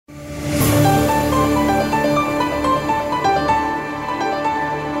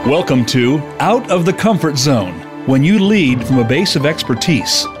Welcome to Out of the Comfort Zone. When you lead from a base of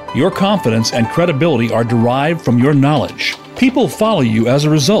expertise, your confidence and credibility are derived from your knowledge. People follow you as a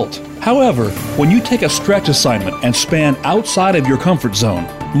result. However, when you take a stretch assignment and span outside of your comfort zone,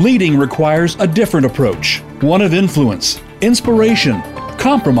 leading requires a different approach, one of influence, inspiration,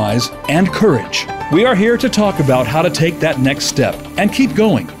 compromise, and courage. We are here to talk about how to take that next step and keep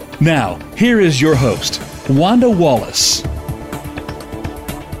going. Now, here is your host, Wanda Wallace.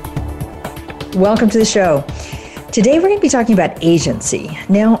 Welcome to the show. Today we're going to be talking about agency.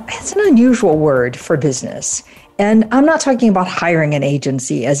 Now, it's an unusual word for business, and I'm not talking about hiring an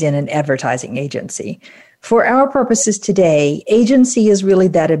agency as in an advertising agency. For our purposes today, agency is really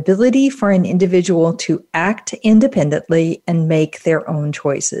that ability for an individual to act independently and make their own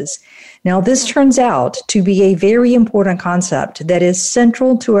choices. Now, this turns out to be a very important concept that is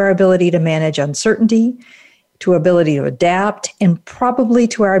central to our ability to manage uncertainty, to our ability to adapt, and probably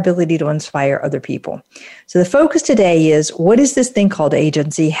to our ability to inspire other people. So the focus today is, what is this thing called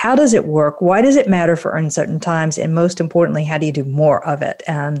agency? How does it work? Why does it matter for uncertain times? And most importantly, how do you do more of it?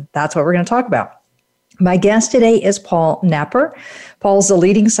 And that's what we're going to talk about. My guest today is Paul Napper. Paul's a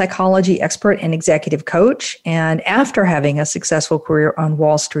leading psychology expert and executive coach. And after having a successful career on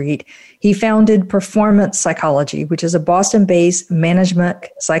Wall Street, he founded Performance Psychology, which is a Boston-based management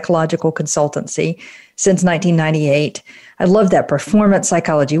psychological consultancy since 1998. I love that, Performance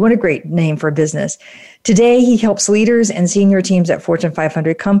Psychology. What a great name for a business. Today, he helps leaders and senior teams at Fortune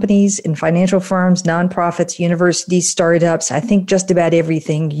 500 companies, in financial firms, nonprofits, universities, startups, I think just about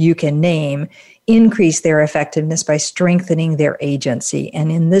everything you can name, increase their effectiveness by strengthening their agency.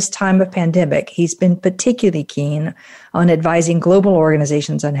 And in this time of pandemic, he's been particularly keen on advising global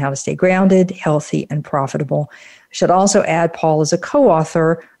organizations on how to stay grounded, healthy, and profitable. I should also add, Paul is a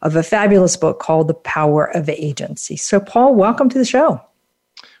co-author of a fabulous book called The Power of Agency. So, Paul, welcome to the show.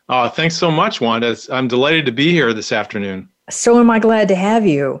 Thanks so much, Wanda. I'm delighted to be here this afternoon. So am I glad to have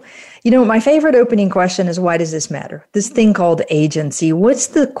you. You know, my favorite opening question is, why does this matter? This thing called agency. What's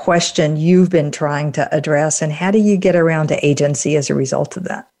the question you've been trying to address, and how do you get around to agency as a result of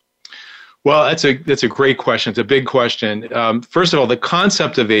that? Well, that's a great question. It's a big question. First of all, the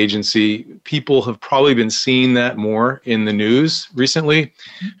concept of agency, people have probably been seeing that more in the news recently.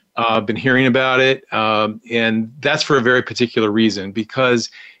 Been hearing about it, and that's for a very particular reason,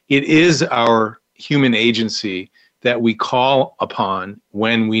 because it is our human agency that we call upon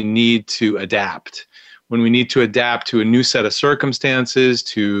when we need to adapt, when we need to adapt to a new set of circumstances,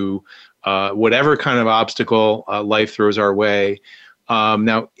 to whatever kind of obstacle life throws our way.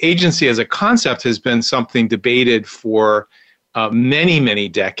 Now, agency as a concept has been something debated for many, many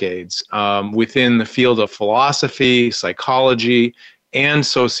decades within the field of philosophy, psychology, and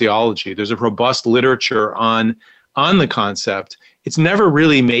sociology. There's a robust literature on the concept. It's never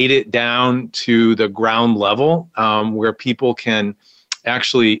really made it down to the ground level where people can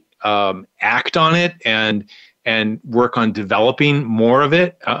actually act on it and work on developing more of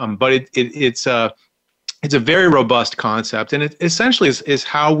it. But it's a very robust concept, and it essentially is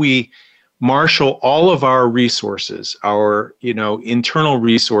how we marshal all of our resources, our internal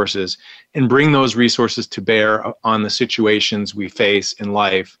resources, and bring those resources to bear on the situations we face in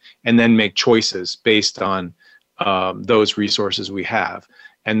life, and then make choices based on those resources we have,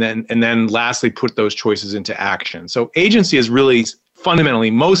 and then lastly put those choices into action. So agency is really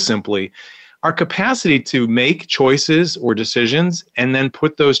fundamentally, most simply, our capacity to make choices or decisions and then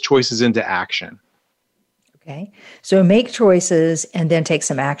put those choices into action. Okay, so make choices and then take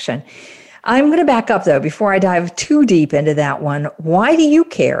some action. I'm going to back up, though, before I dive too deep into that one. Why do you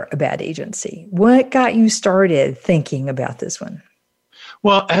care about agency? What got you started thinking about this one?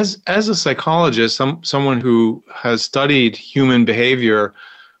 Well, as a psychologist, someone who has studied human behavior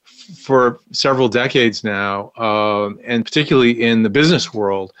for several decades now, and particularly in the business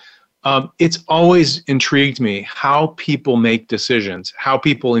world, it's always intrigued me how people make decisions, how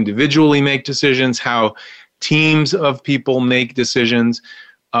people individually make decisions, how teams of people make decisions,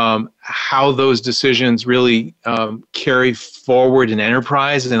 how those decisions really carry forward an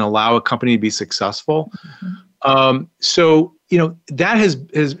enterprise and allow a company to be successful. Mm-hmm. So that has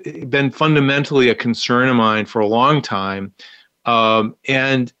been fundamentally a concern of mine for a long time.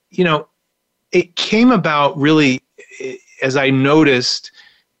 And it came about really as I noticed,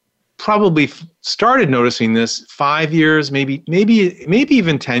 probably started noticing this 5 years, maybe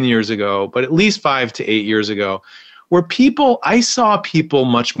even 10 years ago, but at least 5 to 8 years ago, where I saw people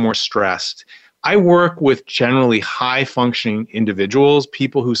much more stressed. I work with generally high functioning individuals,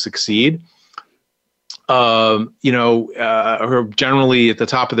 people who succeed. who are generally at the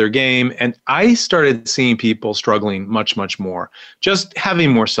top of their game. And I started seeing people struggling much, much more, just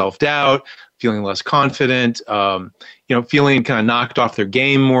having more self-doubt, feeling less confident, feeling kind of knocked off their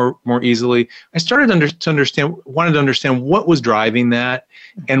game more easily. I started wanted to understand what was driving that,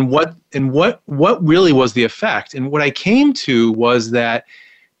 and what really was the effect. And what I came to was that,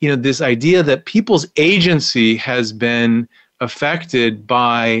 this idea that people's agency has been affected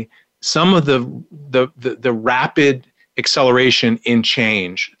by some of the rapid acceleration in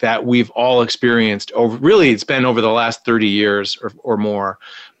change that we've all experienced it's been over the last 30 years or more.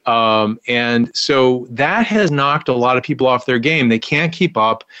 And so that has knocked a lot of people off their game. They can't keep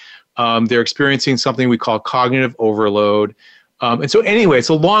up. They're experiencing something we call cognitive overload. And so anyway, it's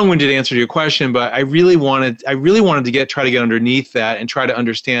a long-winded answer to your question, but I really wanted to try to get underneath that and try to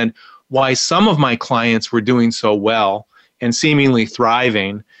understand why some of my clients were doing so well and seemingly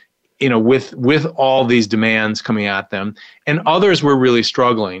thriving, with all these demands coming at them, and others were really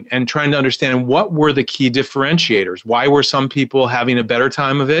struggling, and trying to understand what were the key differentiators. Why were some people having a better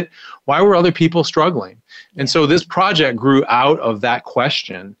time of it? Why were other people struggling? And so this project grew out of that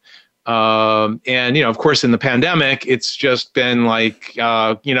question. And, of course, in the pandemic, it's just been like,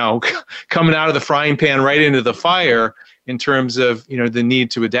 coming out of the frying pan right into the fire in terms of, the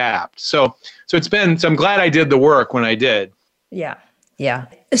need to adapt. So I'm glad I did the work when I did. Yeah. Yeah.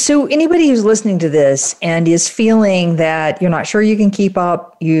 So anybody who's listening to this and is feeling that you're not sure you can keep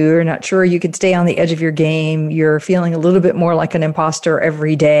up, you're not sure you can stay on the edge of your game, you're feeling a little bit more like an imposter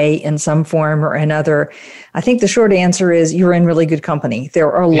every day in some form or another, I think the short answer is you're in really good company.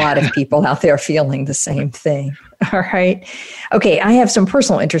 There are a lot of people out there feeling the same thing. All right. Okay. I have some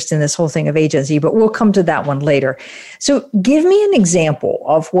personal interest in this whole thing of agency, but we'll come to that one later. So give me an example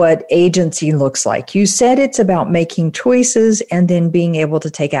of what agency looks like. You said it's about making choices and then being able to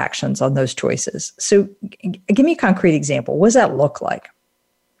take actions on those choices. So give me a concrete example. What does that look like?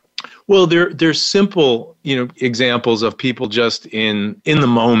 Well, there's simple, examples of people just in the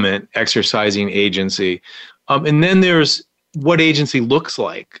moment exercising agency. And then there's what agency looks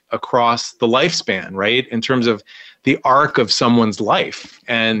like across the lifespan, right? In terms of the arc of someone's life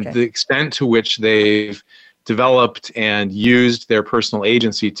and the extent to which they've developed and used their personal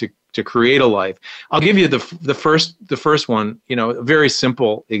agency to create a life. I'll give you the first one, a very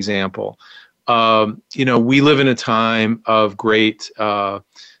simple example. We live in a time of great, where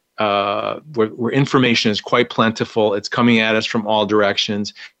information is quite plentiful. It's coming at us from all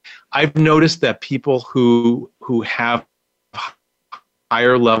directions. I've noticed that people who have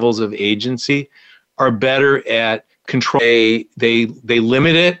higher levels of agency are better at control. They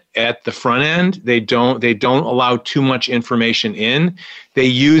limit it at the front end. They don't allow too much information in. They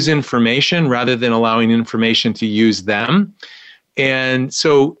use information rather than allowing information to use them. And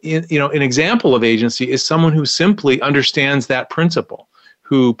so, an example of agency is someone who simply understands that principle,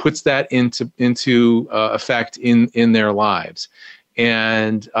 who puts that into effect in their lives.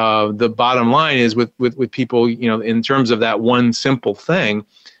 And the bottom line is with people, in terms of that one simple thing,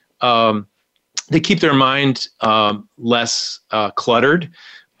 they keep their mind less cluttered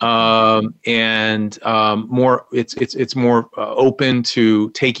and more. It's more open to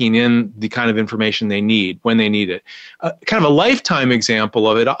taking in the kind of information they need when they need it. Kind of a lifetime example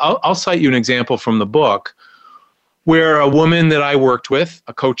of it. I'll cite you an example from the book, where a woman that I worked with,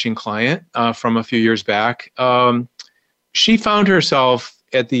 a coaching client from a few years back. She found herself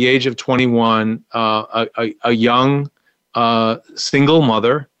at the age of 21, a young single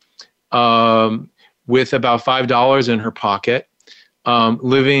mother with about $5 in her pocket,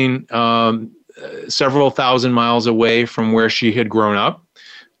 living several thousand miles away from where she had grown up,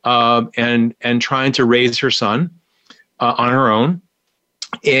 and trying to raise her son on her own,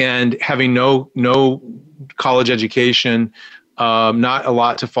 and having no college education, not a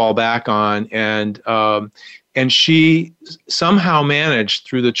lot to fall back on, and she somehow managed,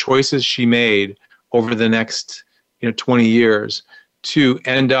 through the choices she made over the next 20 years, to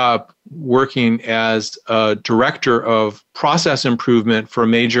end up working as a director of process improvement for a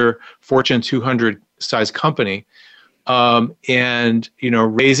major Fortune 200 size company, and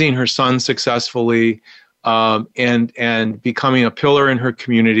raising her son successfully, and becoming a pillar in her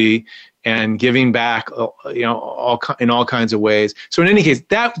community and giving back, in all kinds of ways. So in any case,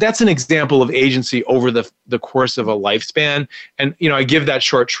 that's an example of agency over the course of a lifespan. And, I give that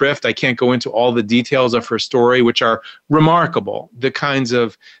short shrift. I can't go into all the details of her story, which are remarkable, the kinds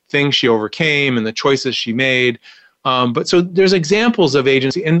of things she overcame and the choices she made. But so there's examples of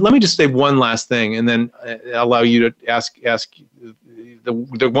agency. And let me just say one last thing, and then allow you to ask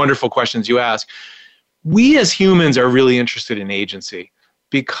the wonderful questions you ask. We as humans are really interested in agency.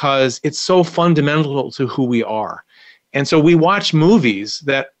 because it's so fundamental to who we are. And so we watch movies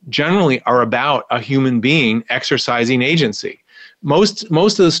that generally are about a human being exercising agency. Most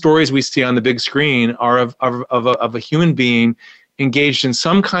of the stories we see on the big screen are of a human being engaged in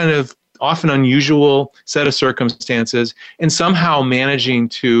some kind of often unusual set of circumstances and somehow managing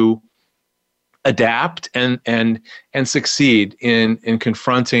to adapt and succeed in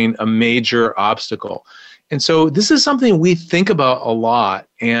confronting a major obstacle. And so this is something we think about a lot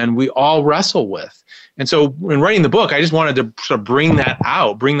and we all wrestle with. And so in writing the book, I just wanted to sort of bring that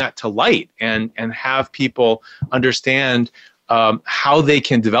out, bring that to light, and have people understand how they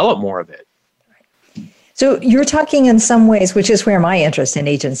can develop more of it. So you're talking in some ways, which is where my interest in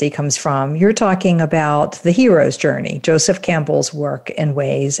agency comes from, you're talking about the hero's journey, Joseph Campbell's work in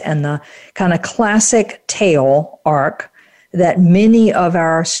ways, and the kind of classic tale arc that many of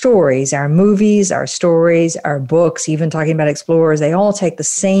our stories, our movies, our stories, our books, even talking about explorers, they all take the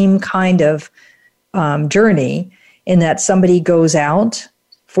same kind of journey, in that somebody goes out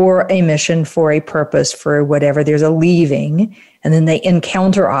for a mission, for a purpose, for whatever. There's a leaving, and then they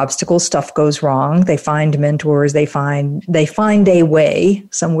encounter obstacles. Stuff goes wrong. They find mentors. They find a way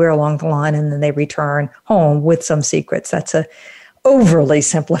somewhere along the line, and then they return home with some secrets. That's a overly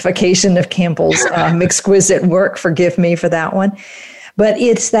simplification of Campbell's exquisite work. Forgive me for that one. But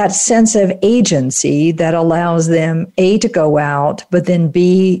it's that sense of agency that allows them, A, to go out, but then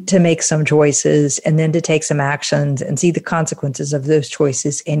B, to make some choices, and then to take some actions and see the consequences of those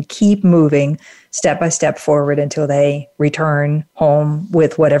choices and keep moving step by step forward until they return home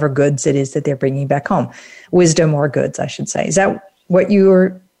with whatever goods it is that they're bringing back home. Wisdom or goods, I should say. Is that what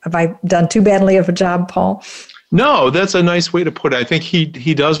have I done too badly of a job, Paul? No, that's a nice way to put it. I think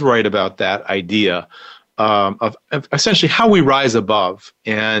he does write about that idea of essentially how we rise above.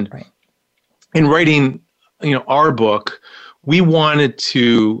 And right. In writing, our book, we wanted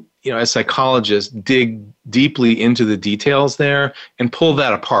to, as psychologists, dig deeply into the details there and pull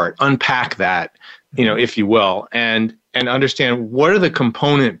that apart, unpack that, if you will, and understand what are the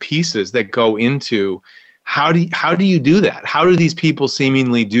component pieces that go into how do you do that? How do these people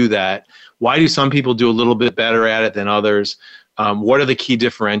seemingly do that? Why do some people do a little bit better at it than others? What are the key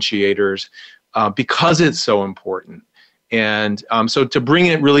differentiators? Because it's so important. And so to bring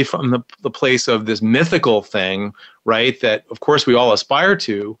it really from the place of this mythical thing, right, that of course we all aspire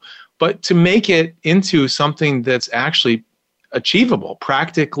to, but to make it into something that's actually achievable,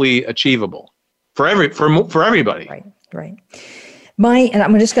 practically achievable for everybody. Right. And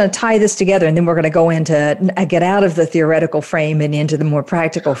I'm just going to tie this together, and then we're going to go get out of the theoretical frame and into the more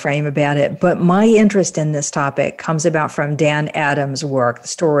practical frame about it. But my interest in this topic comes about from Dan Adams' work, The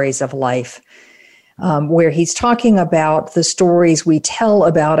Stories of Life, where he's talking about the stories we tell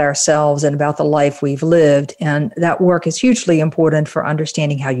about ourselves and about the life we've lived. And that work is hugely important for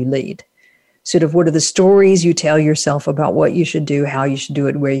understanding how you lead. Sort of what are the stories you tell yourself about what you should do, how you should do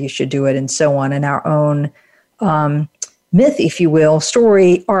it, where you should do it, and so on, and our own myth, if you will,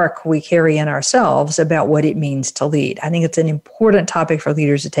 story arc we carry in ourselves about what it means to lead. I think it's an important topic for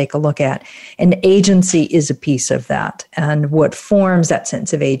leaders to take a look at. And agency is a piece of that. And what forms that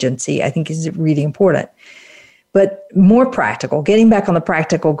sense of agency, I think, is really important. But more practical, getting back on the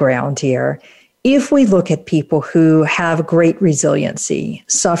practical ground here, if we look at people who have great resiliency,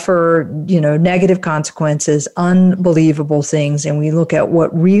 suffer, negative consequences, unbelievable things, and we look at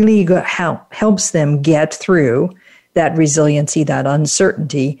what really helps them get through that resiliency, that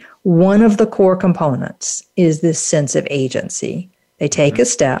uncertainty, one of the core components is this sense of agency. They take a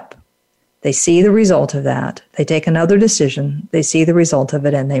step, they see the result of that, they take another decision, they see the result of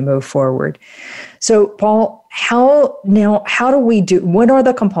it, and they move forward. So, Paul, how do what are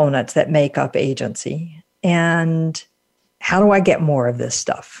the components that make up agency? And how do I get more of this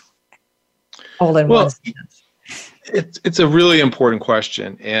stuff? All in one sentence. It's a really important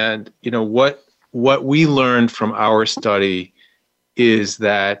question. And, what we learned from our study is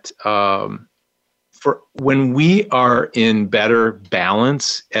that for when we are in better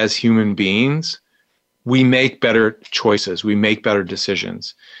balance as human beings, we make better choices, we make better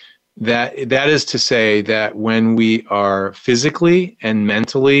decisions. That is to say that when we are physically and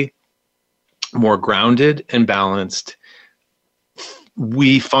mentally more grounded and balanced,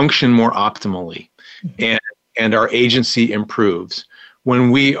 we function more optimally, and our agency improves.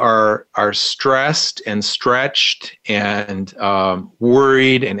 When we are stressed and stretched and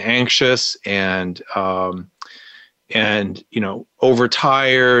worried and anxious and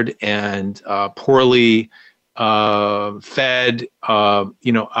overtired and poorly fed,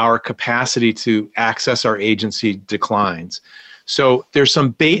 our capacity to access our agency declines. So there's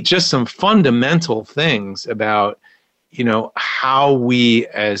some fundamental things about how we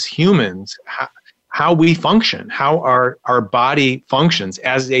as humans, how we function, how our body functions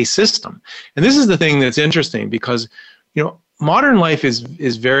as a system. And this is the thing that's interesting because, modern life is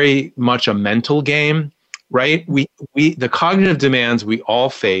very much a mental game, right? We the cognitive demands we all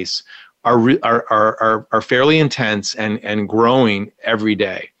face are fairly intense and growing every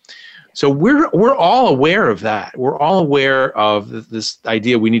day. So we're all aware of that. We're all aware of this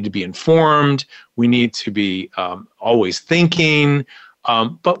idea we need to be informed, we need to be always thinking,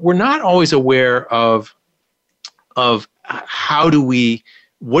 but we're not always aware of what do we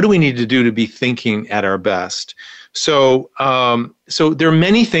need to do to be thinking at our best. So there are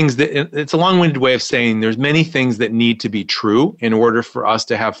many things it's a long-winded way of saying there's many things that need to be true in order for us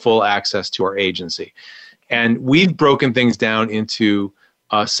to have full access to our agency. And we've broken things down into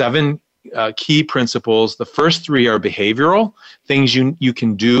 7 key principles. The first 3 are behavioral, things you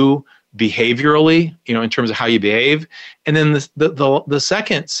can do behaviorally, in terms of how you behave. And then the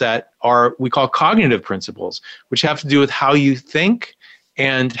second set we call cognitive principles, which have to do with how you think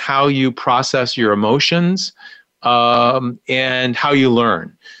and how you process your emotions, and how you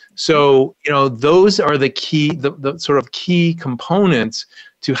learn. So, those are the sort of key components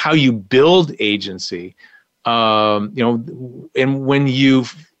to how you build agency. And when you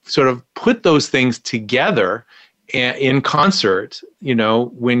sort of put those things together in concert,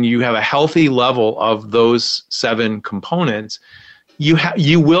 when you have a healthy level of those 7 components,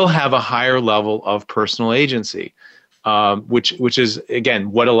 you will have a higher level of personal agency. Which is,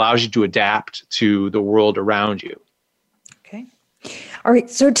 again, what allows you to adapt to the world around you. Okay. All right.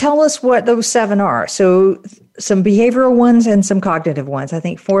 So tell us what those 7 are. So some behavioral ones and some cognitive ones. I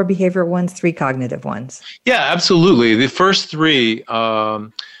think 4 behavioral ones, 3 cognitive ones. Yeah, absolutely. The first 3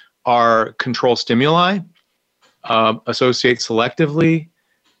 are control stimuli, associate selectively,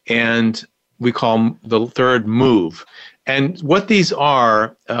 and we call the third move. And what these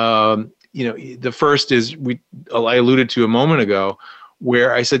are, the first is I alluded to a moment ago,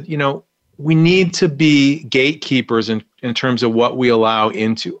 where I said, we need to be gatekeepers in terms of what we allow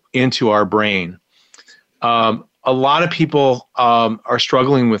into our brain. A lot of people are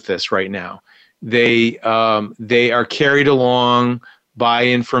struggling with this right now. They are carried along by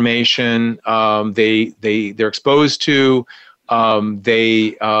information they're exposed to.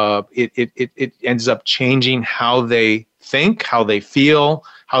 It ends up changing how they think, how they feel,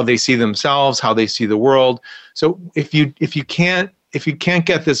 how they see themselves, how they see the world. So if you can't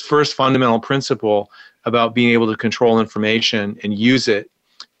get this first fundamental principle about being able to control information and use it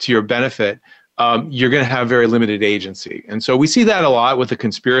to your benefit, you're going to have very limited agency. And so we see that a lot with the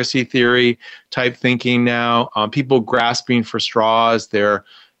conspiracy theory type thinking now. People grasping for straws. They're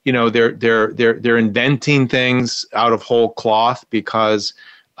inventing things out of whole cloth because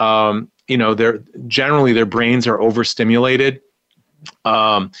generally their brains are overstimulated.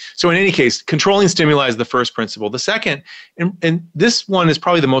 So in any case, controlling stimuli is the first principle. The second, and this one is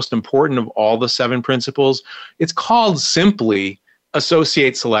probably the most important of all the 7 principles, it's called simply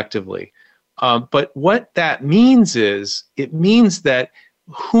associate selectively. But what that means is, it means that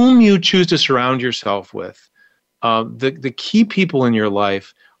whom you choose to surround yourself with, the key people in your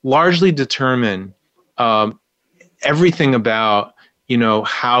life largely determine everything about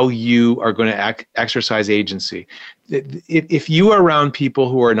how you are going to exercise agency. If you are around people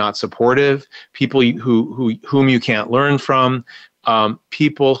who are not supportive, people whom you can't learn from,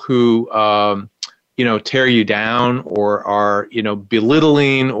 people who tear you down or are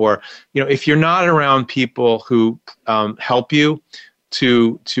belittling, or if you're not around people who help you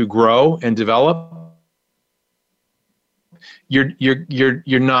to grow and develop, you're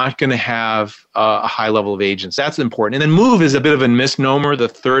not going to have a high level of agency. That's important. And then move is a bit of a misnomer. The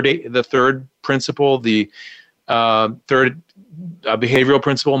third principle, the third behavioral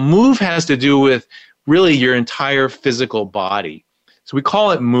principle. Move has to do with really your entire physical body. So we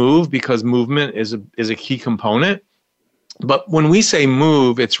call it move because movement is a key component. But when we say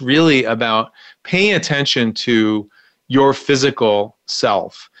move, it's really about paying attention to your physical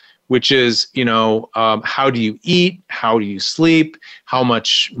self, which is, how do you eat? How do you sleep? How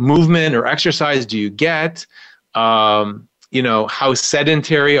much movement or exercise do you get? How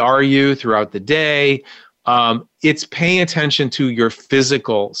sedentary are you throughout the day? It's paying attention to your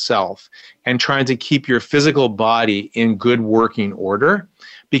physical self and trying to keep your physical body in good working order,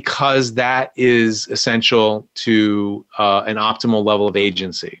 because that is essential to an optimal level of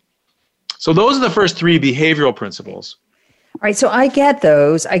agency. So those are the first 3 behavioral principles. All right, so I get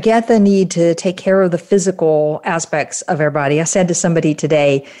those. I get the need to take care of the physical aspects of our body. I said to somebody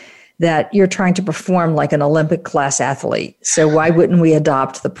today that you're trying to perform like an Olympic class athlete. So why wouldn't we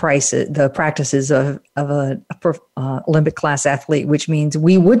adopt the practices of an Olympic class athlete, which means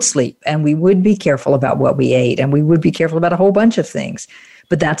we would sleep and we would be careful about what we ate and we would be careful about a whole bunch of things.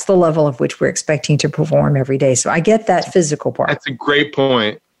 But that's the level of which we're expecting to perform every day. So I get that physical part. That's a great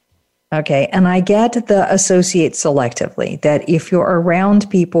point. Okay. And I get the associate selectively, that if you're around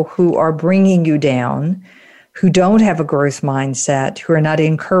people who are bringing you down, who don't have a growth mindset, who are not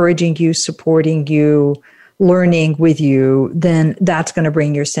encouraging you, supporting you, learning with you, then that's going to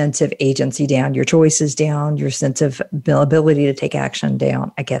bring your sense of agency down, your choices down, your sense of ability to take action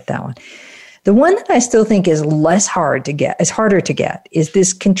down. I get that one. The one that I still think is harder to get is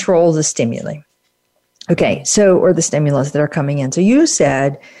this control the stimuli. Okay, or the stimulus that are coming in. So you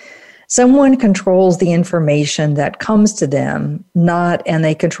said someone controls the information that comes to them, and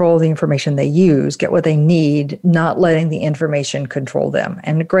they control the information they use, get what they need, not letting the information control them.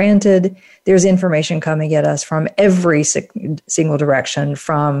 And granted, there's information coming at us from every single direction,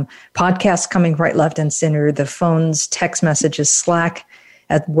 from podcasts coming right, left, and center, the phones, text messages, Slack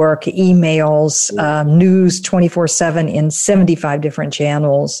at work, emails, news 24/7 in 75 different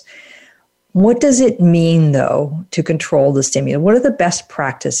channels. What does it mean, though, to control the stimulus? What are the best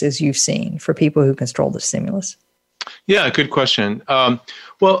practices you've seen for people who control the stimulus? Yeah, good question.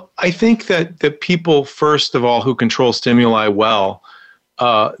 Well, I think that the people, first of all, who control stimuli well,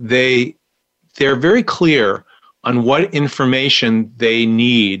 they're very clear on what information they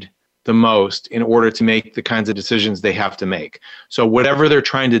need the most in order to make the kinds of decisions they have to make. So whatever they're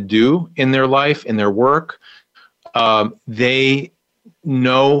trying to do in their life, in their work, they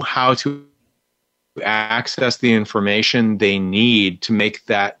know how to access the information they need to make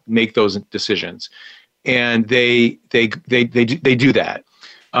those decisions, and they do that.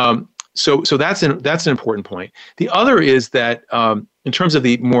 So that's an important point. The other is that in terms of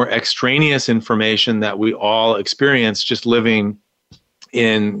the more extraneous information that we all experience just living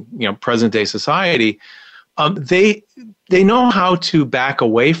in present day society, they know how to back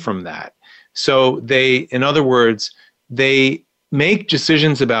away from that. So in other words, they make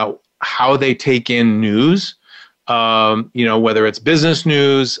decisions about how they take in news, whether it's business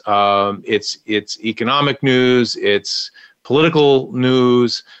news, it's economic news, it's political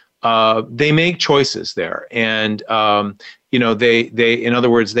news. They make choices there, and they in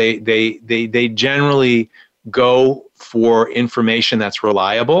other words, they generally go for information that's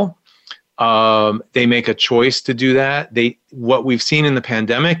reliable. They make a choice to do that. What we've seen in the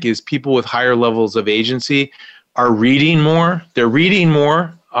pandemic is people with higher levels of agency are reading more. They're reading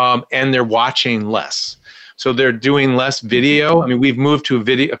more. And they're watching less. So they're doing less video. I mean, we've moved to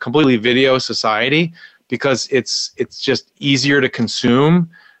a completely video society because it's just easier to consume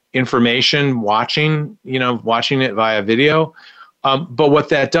information watching it via video. But what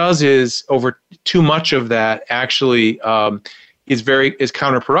that does is too much of that actually is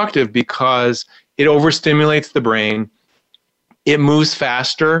counterproductive because it overstimulates the brain. It moves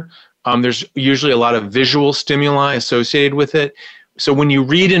faster. There's usually a lot of visual stimuli associated with it. So when you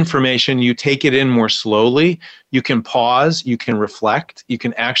read information, you take it in more slowly. You can pause, you can reflect, you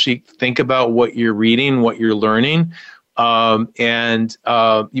can actually think about what you're reading, what you're learning,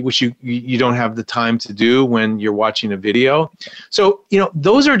 which you don't have the time to do when you're watching a video. So,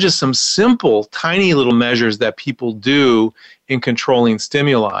 those are just some simple, tiny little measures that people do in controlling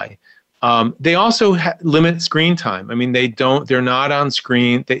stimuli. They also limit screen time. I mean, they're not on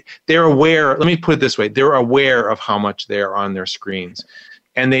screen. They're aware, let me put it this way, they're aware of how much they're on their screens.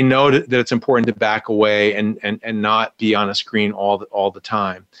 And they know that it's important to back away and not be on a screen all the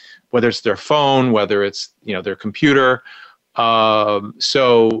time, whether it's their phone, whether it's, their computer.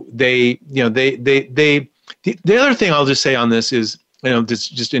 So the other thing I'll just say on this is,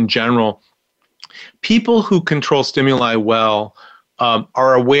 just in general, people who control stimuli well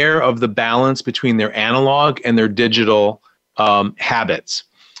are aware of the balance between their analog and their digital habits.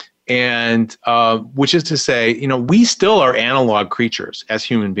 And which is to say, we still are analog creatures as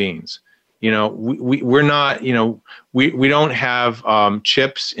human beings. We're not, we don't have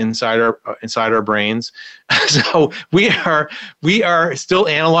chips inside our brains. So we are still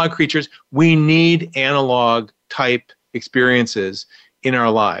analog creatures. We need analog type experiences in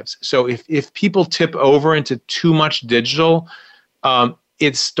our lives. So if people tip over into too much digital,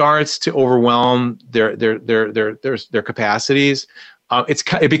 it starts to overwhelm their capacities.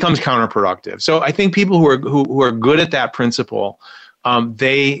 It becomes counterproductive. So I think people who are good at that principle,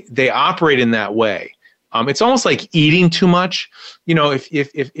 they operate in that way. It's almost like eating too much.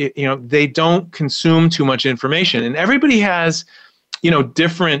 If they don't consume too much information, and everybody has,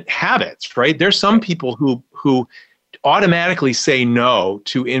 different habits, right? There's some people who automatically say no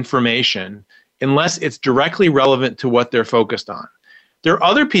to information unless it's directly relevant to what they're focused on. There are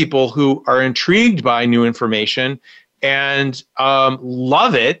other people who are intrigued by new information and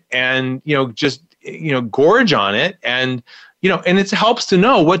love it, and just gorge on it, and and it helps to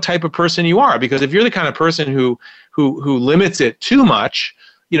know what type of person you are, because if you're the kind of person who limits it too much,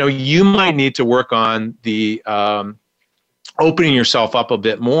 you might need to work on the opening yourself up a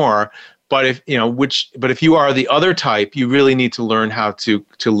bit more. But if if you are the other type, you really need to learn how to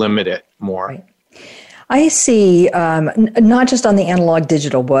limit it more. Right. I see, not just on the analog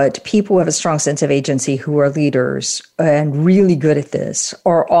digital, but people who have a strong sense of agency who are leaders and really good at this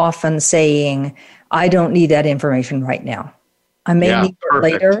are often saying, I don't need that information right now. I may need it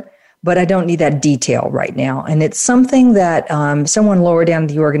later, but I don't need that detail right now. And it's something that someone lower down in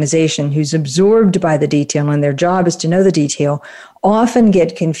the organization who's absorbed by the detail and their job is to know the detail often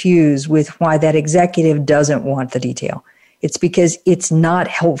get confused with why that executive doesn't want the detail. It's because it's not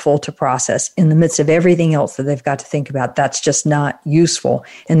helpful to process in the midst of everything else that they've got to think about. That's just not useful.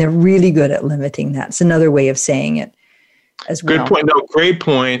 And they're really good at limiting that. It's another way of saying it as well. Good point. No, great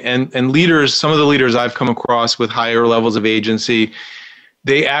point. And leaders, some of the leaders I've come across with higher levels of agency,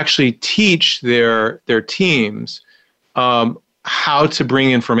 they actually teach their teams how to bring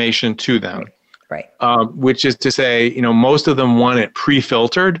information to them. Right. Which is to say, most of them want it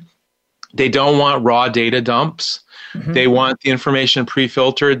pre-filtered. They don't want raw data dumps. Mm-hmm. They want the information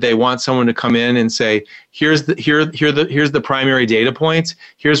pre-filtered. They want someone to come in and say, here's the primary data points.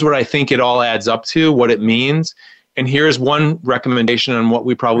 Here's what I think it all adds up to, what it means, and here's one recommendation on what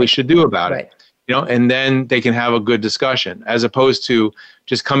we probably should do about it. And then they can have a good discussion, as opposed to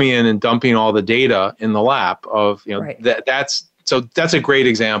just coming in and dumping all the data in the lap of that's a great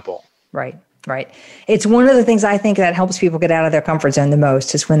example. Right. Right. It's one of the things I think that helps people get out of their comfort zone the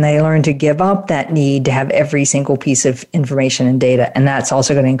most is when they learn to give up that need to have every single piece of information and data. And that's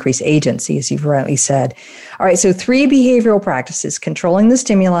also going to increase agency, as you've rightly said. All right. So 3 behavioral practices: controlling the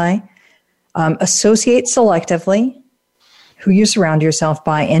stimuli, associate selectively, who you surround yourself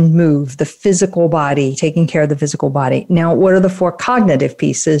by, and move the physical body, taking care of the physical body. Now, what are the 4 cognitive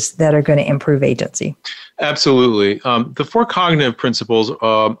pieces that are going to improve agency? Absolutely. The 4 cognitive principles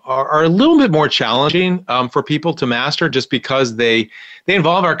are a little bit more challenging for people to master, just because they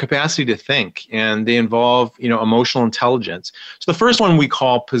involve our capacity to think, and they involve emotional intelligence. So the first one we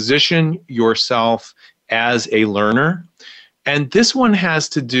call position yourself as a learner. And this one has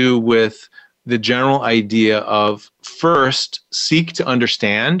to do with the general idea of first seek to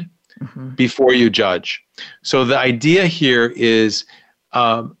understand before you judge. So the idea here is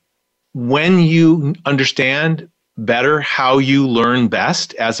when you understand better how you learn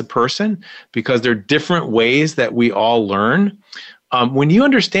best as a person, because there are different ways that we all learn. When you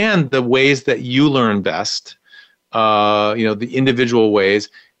understand the ways that you learn best, the individual ways,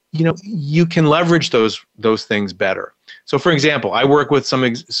 you can leverage those things better. So, for example, I work with some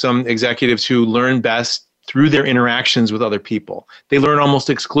executives who learn best through their interactions with other people. They learn almost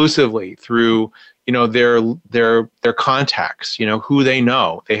exclusively through their contacts, who they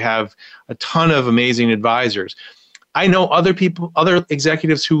know. They have a ton of amazing advisors. I know other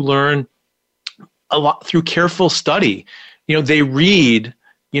executives who learn a lot through careful study. They read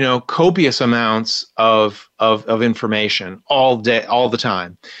copious amounts of information all day, all the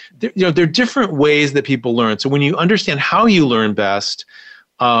time. There are different ways that people learn. So when you understand how you learn best,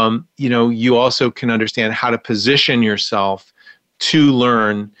 you also can understand how to position yourself to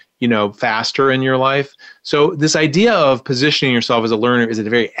learn, faster in your life. So this idea of positioning yourself as a learner is a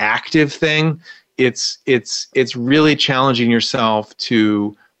very active thing. It's really challenging yourself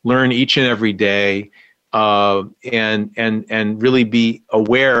to learn each and every day. And really be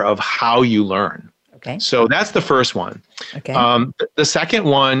aware of how you learn. Okay. So that's the first one. Okay. The second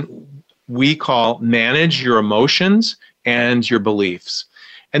one we call manage your emotions and your beliefs.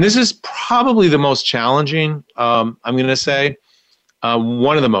 And this is probably the most challenging, I'm going to say,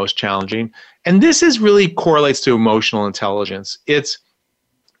 one of the most challenging. And this is really correlates to emotional intelligence. It's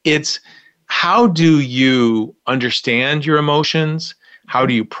how do you understand your emotions? How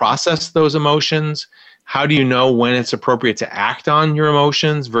do you process those emotions? How do you know when it's appropriate to act on your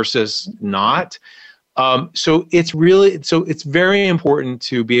emotions versus not? So it's very important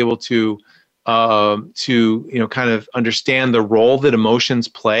to be able to kind of understand the role that emotions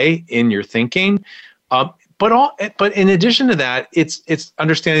play in your thinking. But in addition to that, it's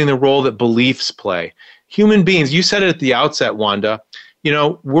understanding the role that beliefs play. Human beings, you said it at the outset, Wanda.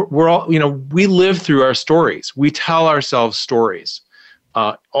 We're all we live through our stories. We tell ourselves stories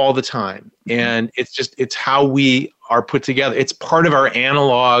all the time, and it's how we are put together. It's part of our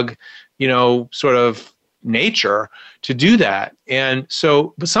analog, sort of nature to do that. And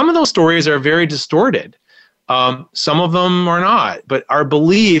so, but some of those stories are very distorted. Some of them are not, but our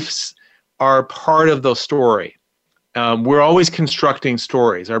beliefs are part of the story. We're always constructing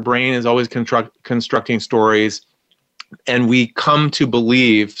stories. Our brain is always constructing stories, and we come to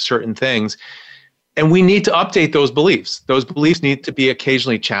believe certain things. And we need to update those beliefs. Those beliefs need to be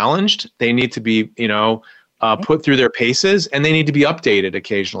occasionally challenged. They need to be, put through their paces, and they need to be updated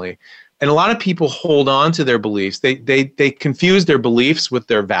occasionally. And a lot of people hold on to their beliefs. They confuse their beliefs with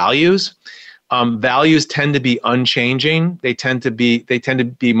their values. Values tend to be unchanging. They tend to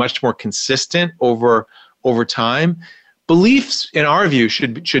be much more consistent over time. Beliefs, in our view,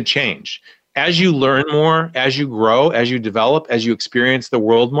 should change. As you learn more, as you grow, as you develop, as you experience the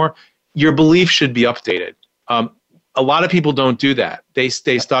world more, your belief should be updated. A lot of people don't do that. They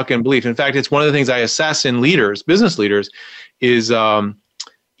stay stuck in belief. In fact, it's one of the things I assess in leaders, business leaders, is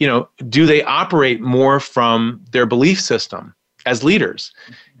do they operate more from their belief system as leaders?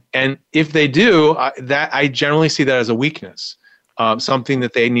 And if they do, I generally see that as a weakness, something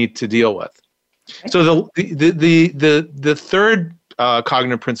that they need to deal with. So the third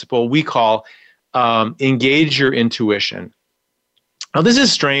cognitive principle we call engage your intuition. Now, this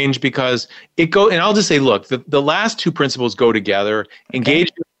is strange because and I'll just say, look, the last two principles go together: engage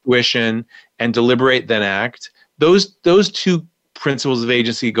your intuition and deliberate then act. Those two principles of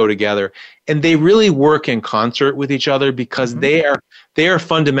agency go together, and they really work in concert with each other because they are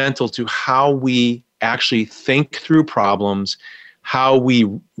fundamental to how we actually think through problems, how we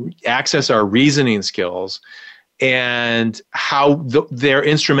access our reasoning skills, and how they're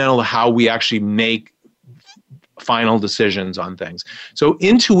instrumental to how we actually make final decisions on things. So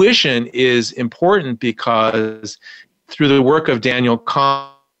intuition is important because through the work of Daniel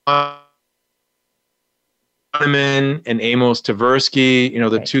Kahneman and Amos Tversky,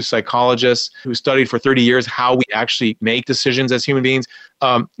 the two psychologists who studied for 30 years how we actually make decisions as human beings,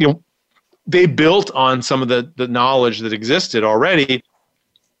 they built on some of the knowledge that existed already,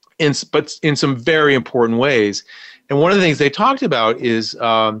 but in some very important ways. And one of the things they talked about is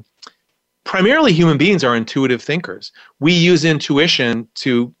primarily human beings are intuitive thinkers. We use intuition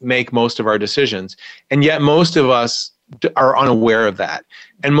to make most of our decisions, and yet most of us are unaware of that.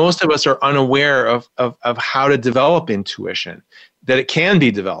 And most of us are unaware of how to develop intuition, that it can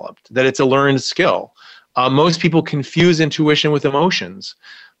be developed, that it's a learned skill. Most people confuse intuition with emotions.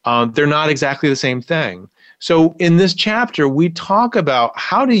 They're not exactly the same thing. So in this chapter, we talk about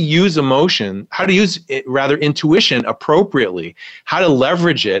how to use intuition appropriately, how to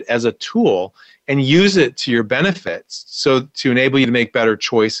leverage it as a tool and use it to your benefits, so to enable you to make better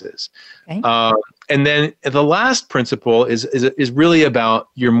choices. Okay. And then the last principle is really about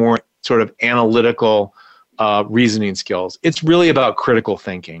your more sort of analytical reasoning skills. It's really about critical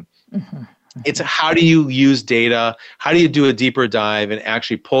thinking. Mm-hmm. It's how do you use data, how do you do a deeper dive and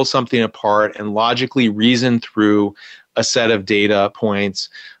actually pull something apart and logically reason through a set of data points.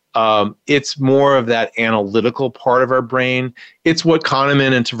 It's more of that analytical part of our brain. It's what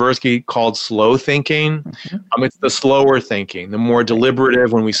Kahneman and Tversky called slow thinking. Mm-hmm. It's the slower thinking, the more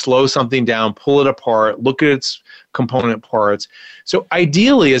deliberative, when we slow something down, pull it apart, look at its component parts. So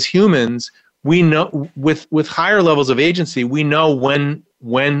ideally, as humans, we know with higher levels of agency, we know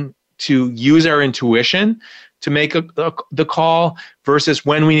when to use our intuition to make the call versus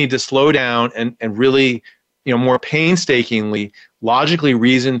when we need to slow down and really, more painstakingly, logically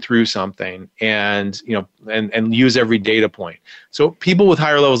reason through something and use every data point. So people with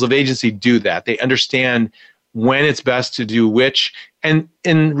higher levels of agency do that. They understand when it's best to do which. And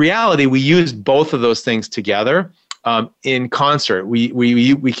in reality, we use both of those things together in concert.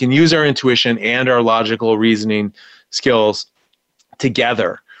 We can use our intuition and our logical reasoning skills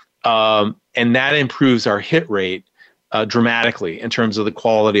together. And that improves our hit rate dramatically in terms of the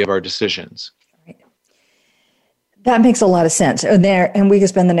quality of our decisions. Right. That makes a lot of sense. And we could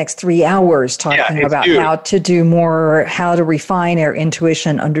spend the next 3 hours talking about how to do more, how to refine our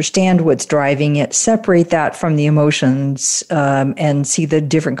intuition, understand what's driving it, separate that from the emotions, and see the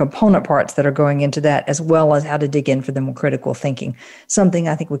different component parts that are going into that, as well as how to dig in for the more critical thinking, something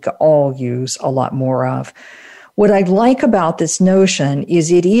I think we could all use a lot more of. What I like about this notion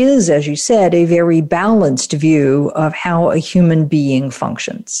is it is, as you said, a very balanced view of how a human being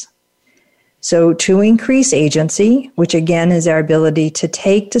functions. So to increase agency, which again is our ability to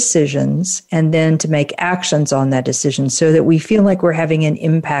take decisions and then to make actions on that decision so that we feel like we're having an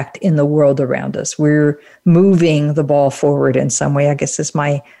impact in the world around us. We're moving the ball forward in some way, I guess is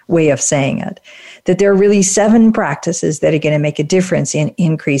my way of saying it. That there are really 7 practices that are going to make a difference in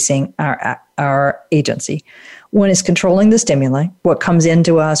increasing our agency. One is controlling the stimuli, what comes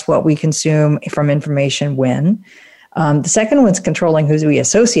into us, what we consume from information when. The second one's controlling who we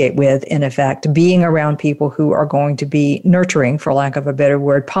associate with, in effect, being around people who are going to be nurturing, for lack of a better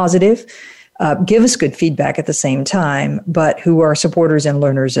word, positive, give us good feedback at the same time, but who are supporters and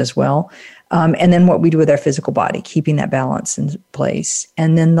learners as well. And then what we do with our physical body, keeping that balance in place.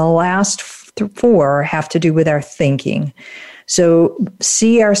 And then the last four have to do with our thinking. So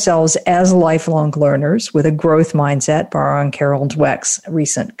see ourselves as lifelong learners with a growth mindset, borrowing Carol Dweck's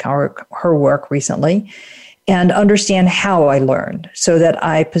her work recently, and understand how I learned so that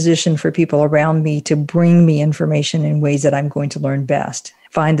I position for people around me to bring me information in ways that I'm going to learn best,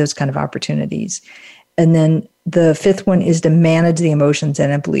 find those kind of opportunities. And then the fifth one is to manage the emotions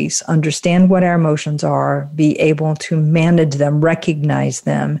and beliefs, understand what our emotions are, be able to manage them, recognize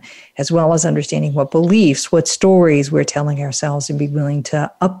them, as well as understanding what beliefs, what stories we're telling ourselves, and be willing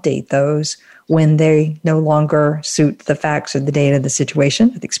to update those when they no longer suit the facts or the data, the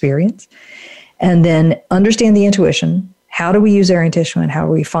situation, the experience. And then understand the intuition. How do we use our intuition and how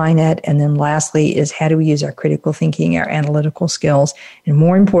do we refine it? And then lastly is how do we use our critical thinking, our analytical skills, and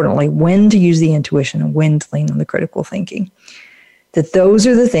more importantly, when to use the intuition and when to lean on the critical thinking. That those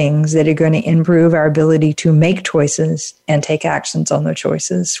are the things that are going to improve our ability to make choices and take actions on those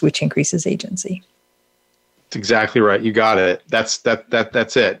choices, which increases agency. That's exactly right. You got it. That's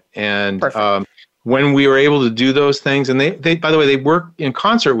it. And when we were able to do those things, and they by the way, they work in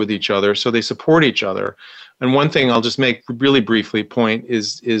concert with each other, so they support each other. And one thing I'll just make really briefly point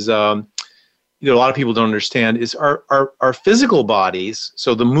is a lot of people don't understand is our physical bodies.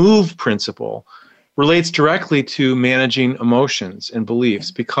 So the MOVE principle relates directly to managing emotions and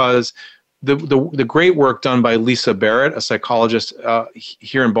beliefs, because the great work done by Lisa Barrett, a psychologist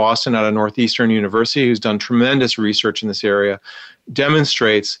here in Boston out of Northeastern University, who's done tremendous research in this area,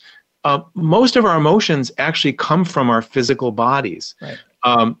 demonstrates most of our emotions actually come from our physical bodies. Right.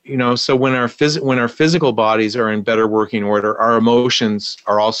 So when our physical bodies are in better working order, our emotions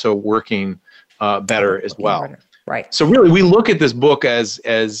are also working better as well. Right. So really, we look at this book as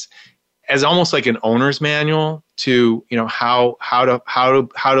almost like an owner's manual to how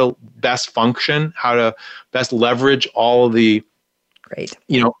to best function, how to best leverage all of the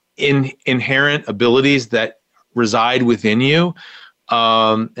inherent abilities that reside within you.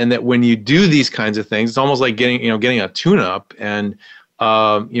 And that when you do these kinds of things, it's almost like getting a tune-up and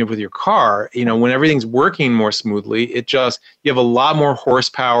with your car, when everything's working more smoothly, you have a lot more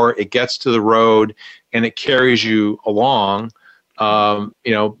horsepower. It gets to the road and it carries you along,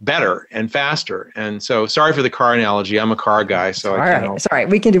 better and faster. And so, sorry for the car analogy. I'm a car guy, so Sorry,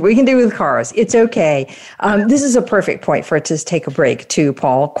 we can do with cars. It's okay. This is a perfect point for it to take a break too,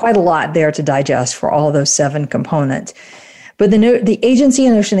 Paul. Quite a lot there to digest for all those 7 components. But the agency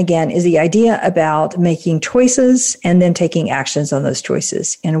notion, again, is the idea about making choices and then taking actions on those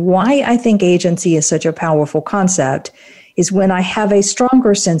choices. And why I think agency is such a powerful concept is when I have a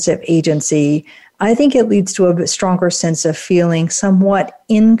stronger sense of agency, I think it leads to a stronger sense of feeling somewhat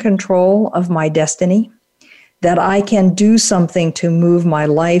in control of my destiny, that I can do something to move my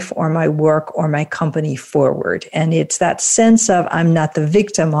life or my work or my company forward. And it's that sense of I'm not the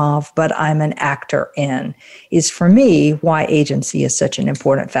victim of, but I'm an actor in, is for me why agency is such an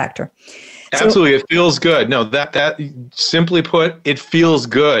important factor. Absolutely. It feels good. No, that simply put, it feels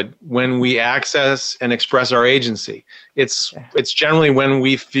good when we access and express our agency. It's generally when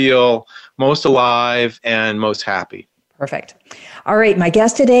we feel most alive and most happy. Perfect. All right. My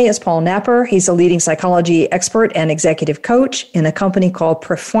guest today is Paul Napper. He's a leading psychology expert and executive coach in a company called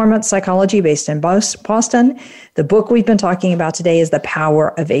Performance Psychology based in Boston. The book we've been talking about today is The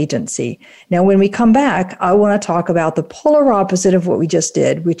Power of Agency. Now, when we come back, I want to talk about the polar opposite of what we just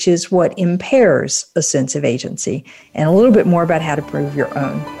did, which is what impairs a sense of agency, and a little bit more about how to prove your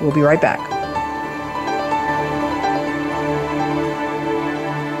own. We'll be right back.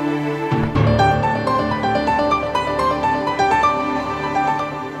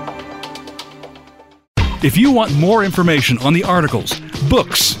 If you want more information on the articles,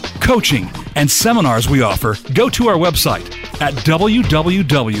 books, coaching, and seminars we offer, go to our website at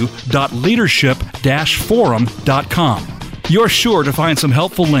www.leadership-forum.com. You're sure to find some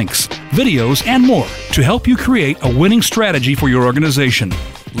helpful links, videos, and more to help you create a winning strategy for your organization.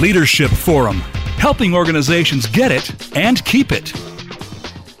 Leadership Forum, helping organizations get it and keep it.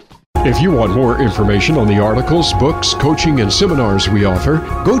 If you want more information on the articles, books, coaching, and seminars we offer,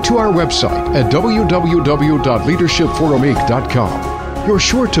 go to our website at www.leadershipforuminc.com. You're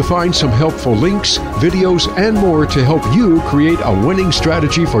sure to find some helpful links, videos, and more to help you create a winning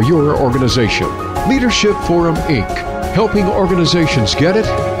strategy for your organization. Leadership Forum Inc., helping organizations get it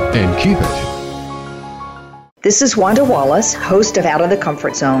and keep it. This is Wanda Wallace, host of Out of the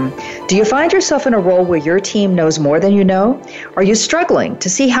Comfort Zone. Do you find yourself in a role where your team knows more than you know? Are you struggling to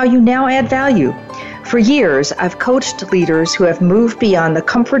see how you now add value? For years, I've coached leaders who have moved beyond the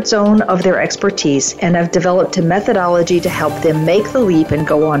comfort zone of their expertise and have developed a methodology to help them make the leap and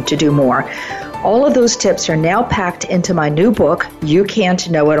go on to do more. All of those tips are now packed into my new book, You Can't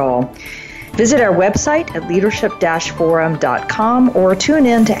Know It All. Visit our website at leadership-forum.com or tune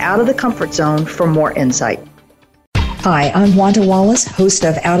in to Out of the Comfort Zone for more insight. Hi, I'm Wanda Wallace, host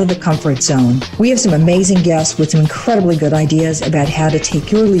of Out of the Comfort Zone. We have some amazing guests with some incredibly good ideas about how to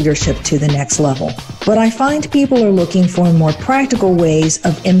take your leadership to the next level. But I find people are looking for more practical ways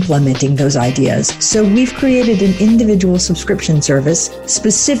of implementing those ideas. So we've created an individual subscription service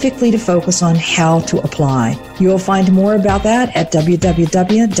specifically to focus on how to apply. You'll find more about that at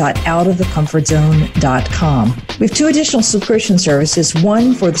www.outofthecomfortzone.com. We have 2 additional subscription services,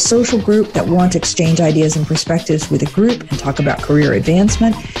 one for the social group that want to exchange ideas and perspectives with a group and talk about career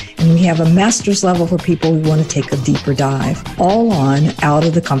advancement. And we have a master's level for people who want to take a deeper dive, all on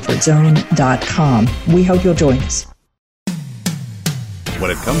outofthecomfortzone.com. We hope you'll join us.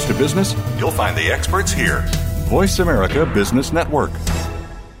 When it comes to business, you'll find the experts here. Voice America Business Network.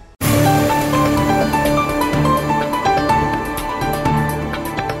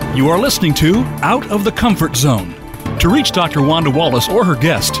 You are listening to Out of the Comfort Zone. To reach Dr. Wanda Wallace or her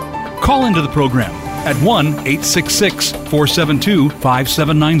guest, call into the program at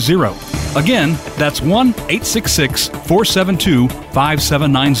 1-866-472-5790. Again, that's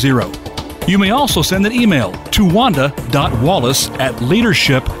 1-866-472-5790. You may also send an email to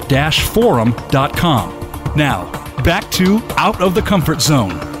wanda.wallace@leadership-forum.com. Now, back to Out of the Comfort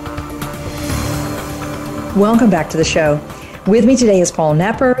Zone. Welcome back to the show. With me today is Paul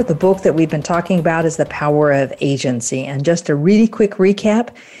Knapper. The book that we've been talking about is The Power of Agency. And just a really quick recap,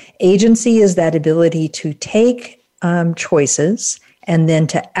 agency is that ability to take choices and then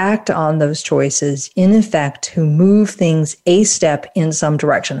to act on those choices, in effect, to move things a step in some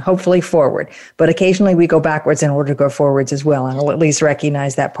direction, hopefully forward. But occasionally we go backwards in order to go forwards as well, and I'll at least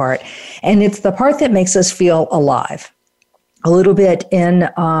recognize that part. And it's the part that makes us feel alive. A little bit in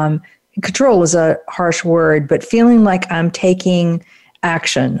control is a harsh word, but feeling like I'm taking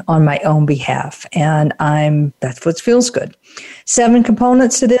action on my own behalf, and that's what feels good. 7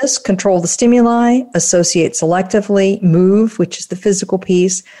 components to this: control the stimuli, associate selectively, move, which is the physical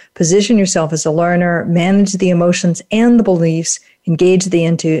piece, position yourself as a learner, manage the emotions and the beliefs, engage the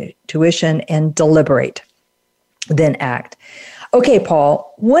intuition, and deliberate, then act. Okay,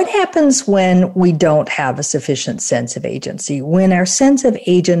 Paul, what happens when we don't have a sufficient sense of agency? When our sense of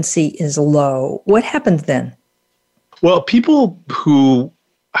agency is low, what happens then? Well, people who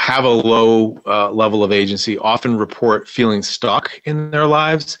have a low level of agency often report feeling stuck in their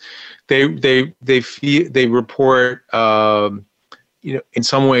lives. They report in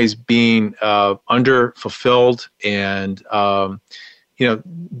some ways being underfulfilled, and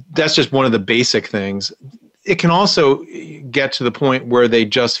that's just one of the basic things. It can also get to the point where they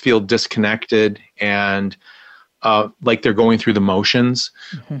just feel disconnected and like they're going through the motions,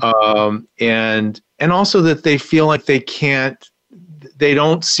 and also that they feel like they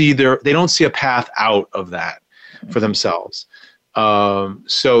don't see a path out of that for themselves.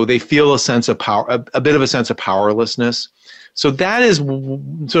 So they feel a sense of power, a bit of a sense of powerlessness. So that is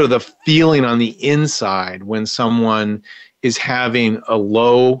sort of the feeling on the inside when someone is having a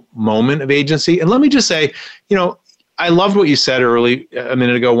low moment of agency. And let me just say, I loved what you said a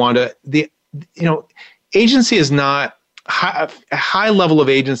minute ago, Wanda. Agency is not a high level of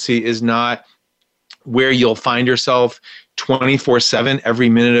agency is not where you'll find yourself 24/7 every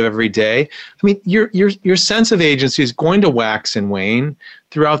minute of every day. I mean, your sense of agency is going to wax and wane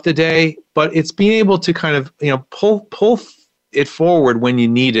throughout the day, but it's being able to kind of pull it forward when you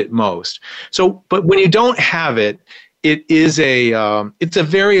need it most. So, but when you don't have it, it's a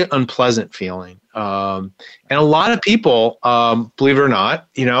very unpleasant feeling, and a lot of people, believe it or not,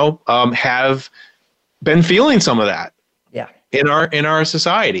 have been feeling some of that. Yeah. In our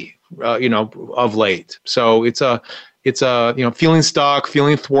society, of late. So it's a feeling stuck,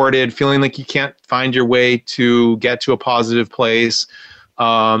 feeling thwarted, feeling like you can't find your way to get to a positive place.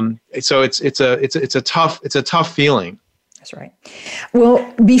 So it's a tough feeling. That's right. Well,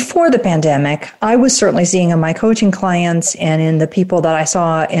 before the pandemic, I was certainly seeing in my coaching clients and in the people that I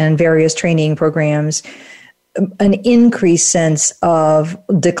saw in various training programs an increased sense of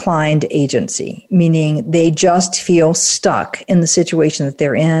declined agency, meaning they just feel stuck in the situation that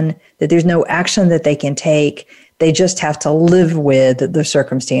they're in, that there's no action that they can take. They just have to live with the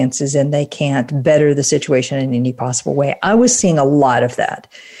circumstances and they can't better the situation in any possible way. I was seeing a lot of that.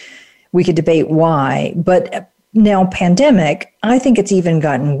 We could debate why, but Now, pandemic, I think it's even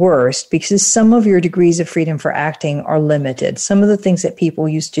gotten worse because some of your degrees of freedom for acting are limited. Some of the things that people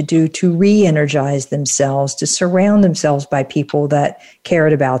used to do to re-energize themselves, to surround themselves by people that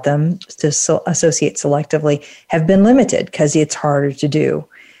cared about them, to associate selectively, have been limited because it's harder to do.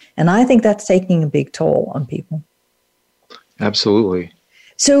 And I think that's taking a big toll on people. Absolutely.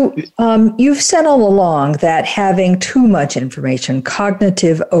 So you've said all along that having too much information,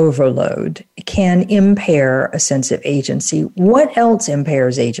 cognitive overload, can impair a sense of agency. What else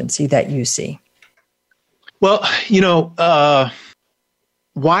impairs agency that you see? Well,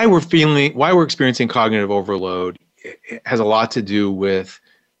 why we're experiencing cognitive overload has a lot to do with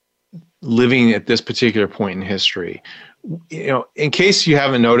living at this particular point in history. In case you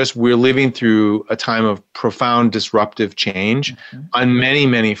haven't noticed, we're living through a time of profound disruptive change on many,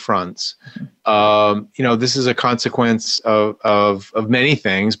 many fronts. This is a consequence of many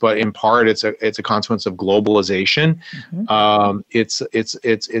things, but in part, it's a consequence of globalization.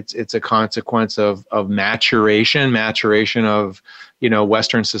 It's a consequence of maturation of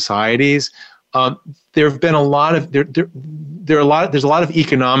Western societies. There have been a lot of there's a lot of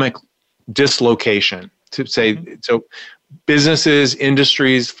economic dislocation, to say. So businesses,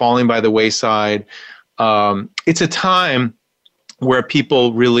 industries falling by the wayside. It's a time where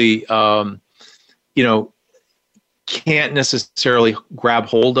people really can't necessarily grab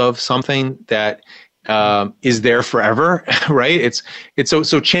hold of something that is there forever, right? It's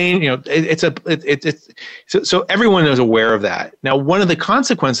so change. So everyone is aware of that. Now, one of the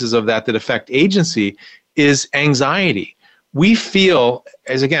consequences of that affect agency is anxiety. We feel,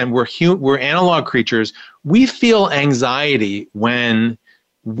 we're analog creatures. We feel anxiety when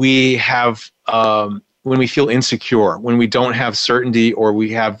we feel insecure, when we don't have certainty or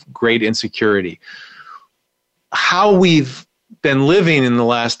we have great insecurity. How we've been living in the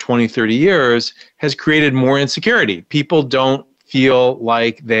last 20, 30 years has created more insecurity. People don't feel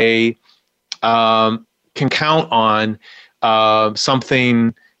like they can count on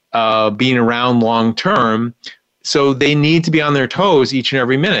something being around long term. So they need to be on their toes each and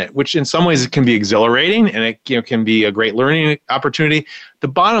every minute, which in some ways it can be exhilarating and it can be a great learning opportunity. The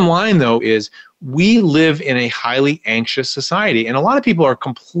bottom line, though, is we live in a highly anxious society. And a lot of people are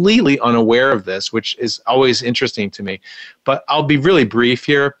completely unaware of this, which is always interesting to me. But I'll be really brief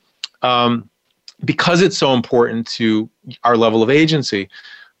here because it's so important to our level of agency.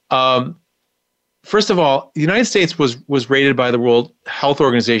 First of all, the United States was rated by the World Health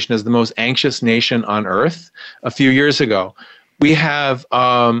Organization as the most anxious nation on earth a few years ago. We have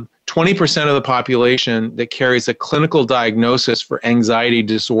 20% of the population that carries a clinical diagnosis for anxiety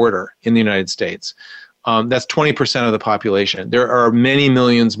disorder in the United States. That's 20% of the population. There are many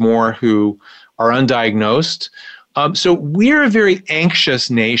millions more who are undiagnosed. So we're a very anxious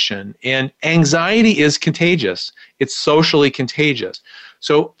nation, and anxiety is contagious. It's socially contagious.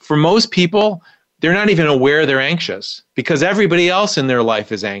 So for most people, they're not even aware they're anxious because everybody else in their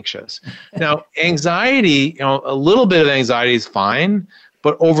life is anxious. Now, anxiety, a little bit of anxiety is fine,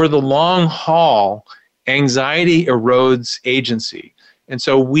 but over the long haul, anxiety erodes agency. And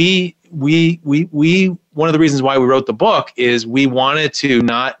so we one of the reasons why we wrote the book is we wanted to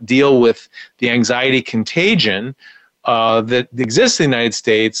not deal with the anxiety contagion that exists in the United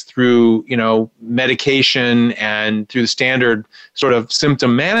States through, medication and through the standard sort of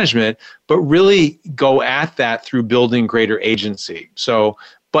symptom management, but really go at that through building greater agency. So,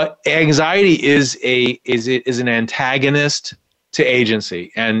 but anxiety is an antagonist to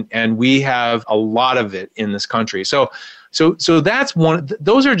agency, and we have a lot of it in this country. So that's one.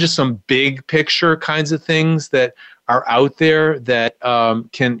 Those are just some big picture kinds of things that are out there that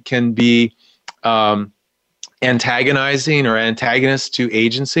can be antagonizing or antagonist to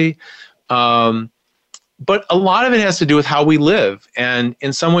agency. But a lot of it has to do with how we live. And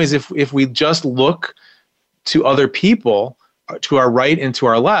in some ways, if we just look to other people, to our right and to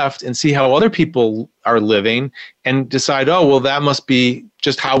our left, and see how other people are living and decide, oh, well, that must be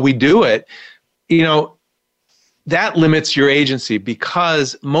just how we do it, that limits your agency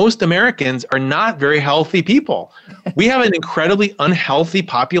because most Americans are not very healthy people. We have an incredibly unhealthy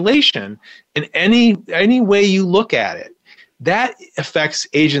population in any way you look at it. That affects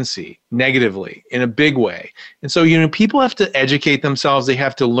agency negatively in a big way. And so, people have to educate themselves. They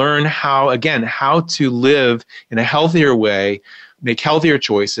have to learn how to live in a healthier way, make healthier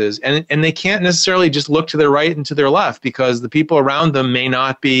choices. And they can't necessarily just look to their right and to their left because the people around them may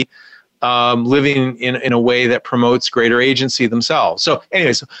not be living in a way that promotes greater agency themselves. So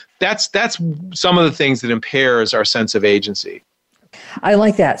anyways, that's some of the things that impairs our sense of agency. I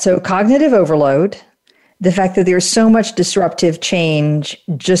like that. So cognitive overload, the fact that there's so much disruptive change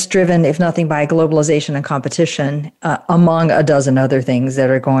just driven, if nothing, by globalization and competition, among a dozen other things that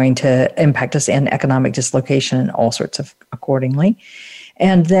are going to impact us in economic dislocation and all sorts of accordingly.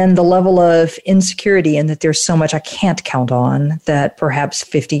 And then the level of insecurity and that there's so much I can't count on that perhaps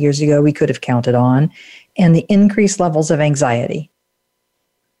 50 years ago we could have counted on, and the increased levels of anxiety.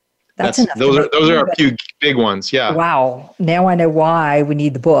 Those are a few big ones. Yeah. Wow. Now I know why we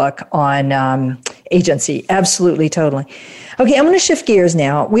need the book on agency. Absolutely. Totally. Okay. I'm going to shift gears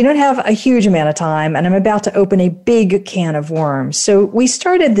now. We don't have a huge amount of time, and I'm about to open a big can of worms. So we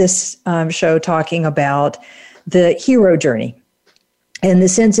started this show talking about the hero journey and the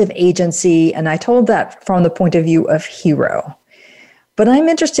sense of agency. And I told that from the point of view of hero. But I'm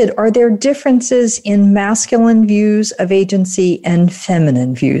interested, are there differences in masculine views of agency and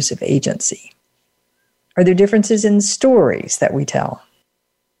feminine views of agency? Are there differences in stories that we tell?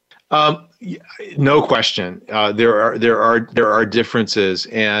 No question. There are differences.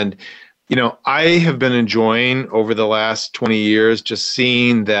 And, I have been enjoying over the last 20 years just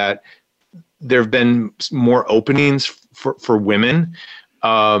seeing that there have been more openings for women.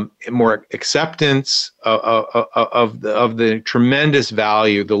 More acceptance of the tremendous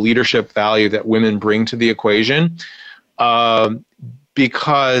value, the leadership value that women bring to the equation,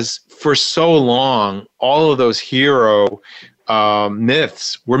 because for so long, all of those hero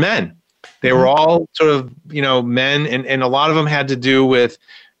myths were men. They were all sort of, men, and a lot of them had to do with,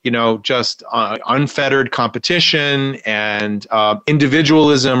 just unfettered competition and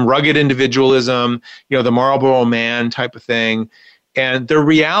individualism, rugged individualism, the Marlboro Man type of thing. And the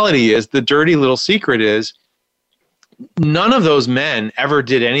reality is, the dirty little secret is, none of those men ever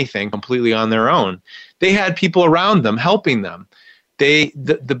did anything completely on their own. They had people around them helping them.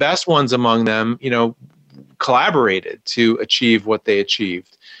 The best ones among them, collaborated to achieve what they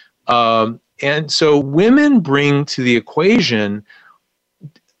achieved. And so women bring to the equation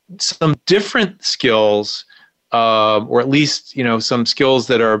some different skills, or at least some skills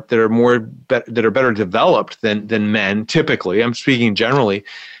that are better developed than men typically. I'm speaking generally,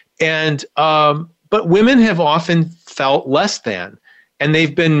 and but women have often felt less than, and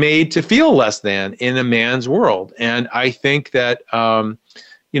they've been made to feel less than in a man's world. And I think that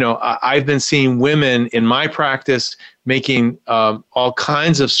I've been seeing women in my practice making all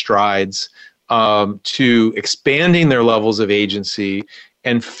kinds of strides to expanding their levels of agency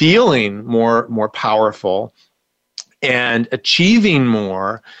and feeling more powerful and achieving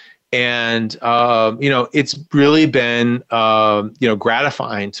more. And, it's really been,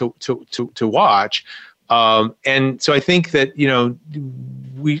 gratifying to watch. And so I think that,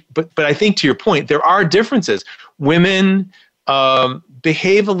 but I think to your point, there are differences. Women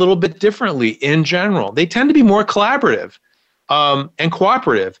behave a little bit differently in general. They tend to be more collaborative and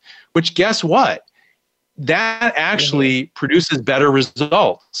cooperative, which, guess what? That actually produces better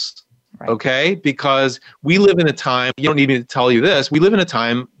results. Right. Okay, because we live in a time, you don't need me to tell you this, we live in a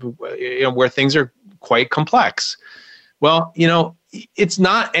time where things are quite complex. Well, it's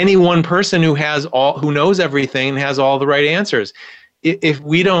not any one person who knows everything and has all the right answers. If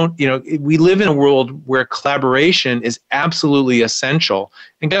we don't, we live in a world where collaboration is absolutely essential.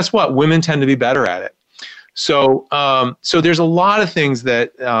 And guess what? Women tend to be better at it. So there's a lot of things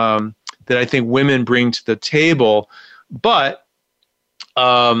that I think women bring to the table, but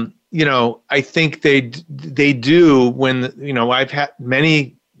I think they do when, I've had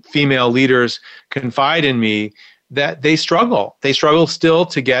many female leaders confide in me that they struggle. They struggle still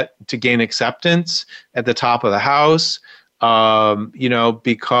to gain acceptance at the top of the house,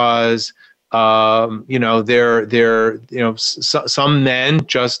 because, some men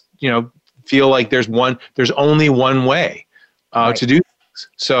just, feel like there's only one way right. to do things.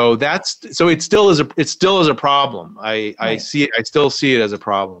 So it still is a problem. I still see it as a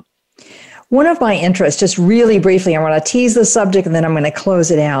problem. One of my interests, just really briefly, I want to tease the subject and then I'm going to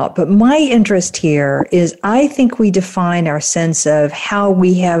close it out. But my interest here is I think we define our sense of how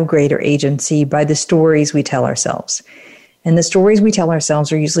we have greater agency by the stories we tell ourselves. And the stories we tell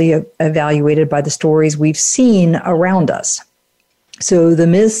ourselves are usually evaluated by the stories we've seen around us. So the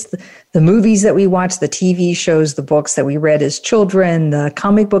myths, the movies that we watch, the TV shows, the books that we read as children, the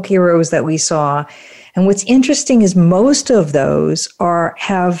comic book heroes that we saw. And what's interesting is most of those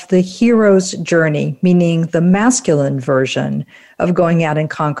have the hero's journey, meaning the masculine version of going out and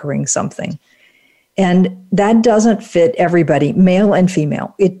conquering something. And that doesn't fit everybody, male and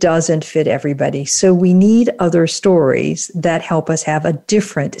female. It doesn't fit everybody. So we need other stories that help us have a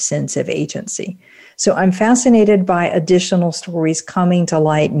different sense of agency. So I'm fascinated by additional stories coming to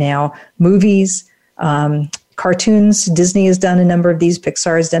light now, movies, cartoons. Disney has done a number of these.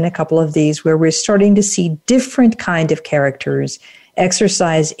 Pixar has done a couple of these, where we're starting to see different kind of characters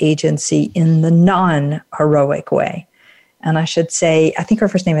exercise agency in the non-heroic way. And I should say, I think her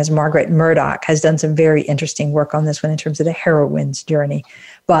first name is Margaret Murdoch, has done some very interesting work on this one in terms of the heroine's journey.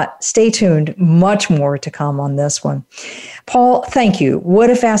 But stay tuned, much more to come on this one. Paul, thank you. What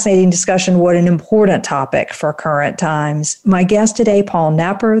a fascinating discussion. What an important topic for current times. My guest today, Paul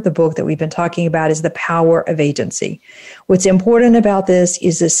Napper, the book that we've been talking about is The Power of Agency. What's important about this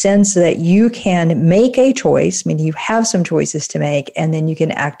is the sense that you can make a choice, meaning you have some choices to make, and then you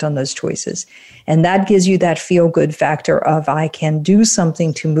can act on those choices. And that gives you that feel-good factor of, I can do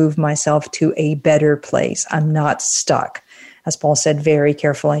something to move myself to a better place. I'm not stuck, as Paul said very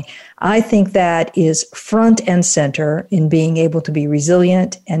carefully. I think that is front and center in being able to be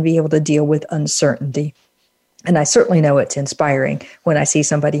resilient and be able to deal with uncertainty. And I certainly know it's inspiring when I see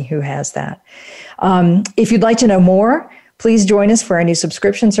somebody who has that. If you'd like to know more, please join us for our new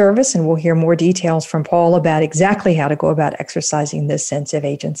subscription service, and we'll hear more details from Paul about exactly how to go about exercising this sense of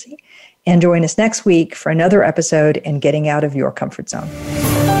agency. And join us next week for another episode in Getting Out of Your Comfort Zone.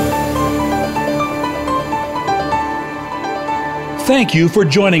 Thank you for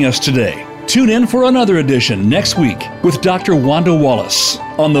joining us today. Tune in for another edition next week with Dr. Wanda Wallace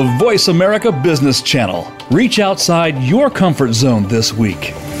on the Voice America Business Channel. Reach outside your comfort zone this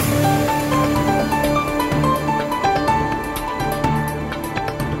week.